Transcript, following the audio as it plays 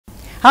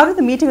How did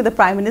the meeting with the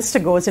Prime Minister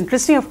go? It's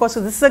interesting, of course,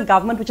 so this is a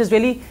government which has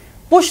really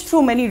pushed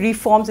through many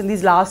reforms in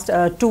these last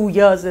 2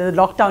 years,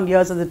 lockdown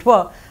years as it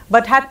were,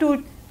 but had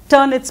to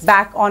turn its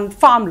back on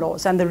farm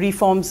laws and the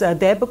reforms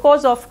there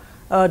because of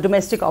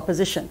domestic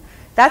opposition.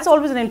 That's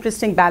always an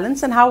interesting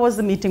balance. And how was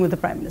the meeting with the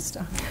Prime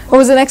Minister? It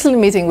was an excellent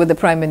meeting with the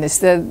Prime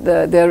Minister.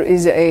 There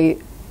is a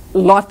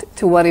lot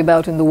to worry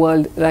about in the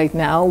world right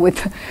now with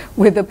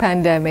the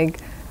pandemic,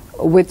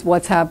 with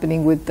what's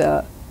happening with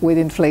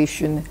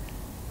inflation,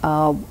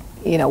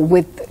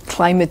 with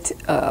climate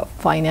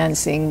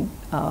financing,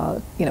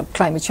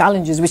 climate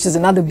challenges, which is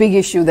another big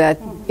issue that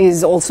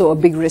is also a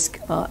big risk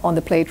on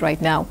the plate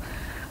right now.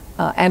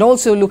 And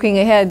also looking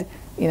ahead,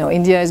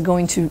 India is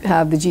going to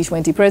have the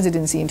G20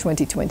 presidency in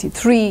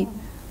 2023,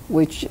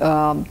 which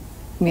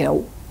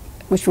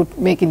would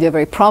make India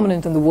very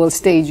prominent on the world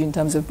stage in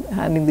terms of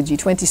handling the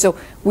G20. So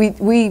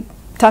we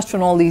touched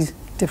on all these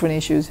different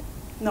issues.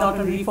 Not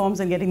on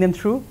reforms and getting them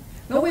through?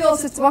 No, we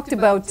also talked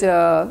about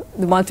the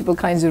multiple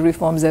kinds of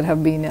reforms that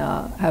have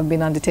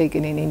been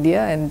undertaken in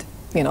India, and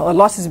a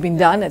lot has been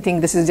done. I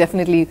think this is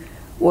definitely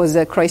was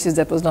a crisis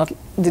that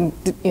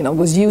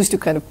was used to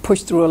kind of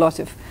push through a lot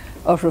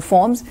of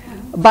reforms.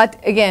 But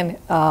again,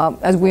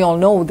 as we all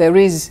know, there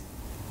is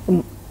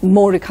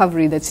more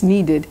recovery that's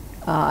needed,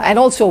 and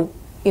also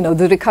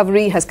the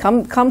recovery has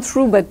come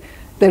through, but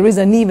there is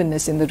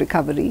unevenness in the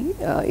recovery.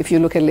 If you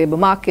look at labor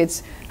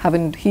markets,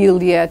 haven't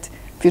healed yet.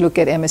 If you look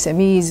at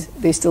MSMEs,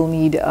 they still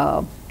need,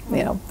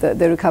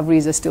 the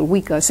recoveries are still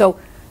weaker. So,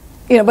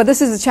 but this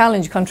is a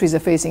challenge countries are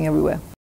facing everywhere.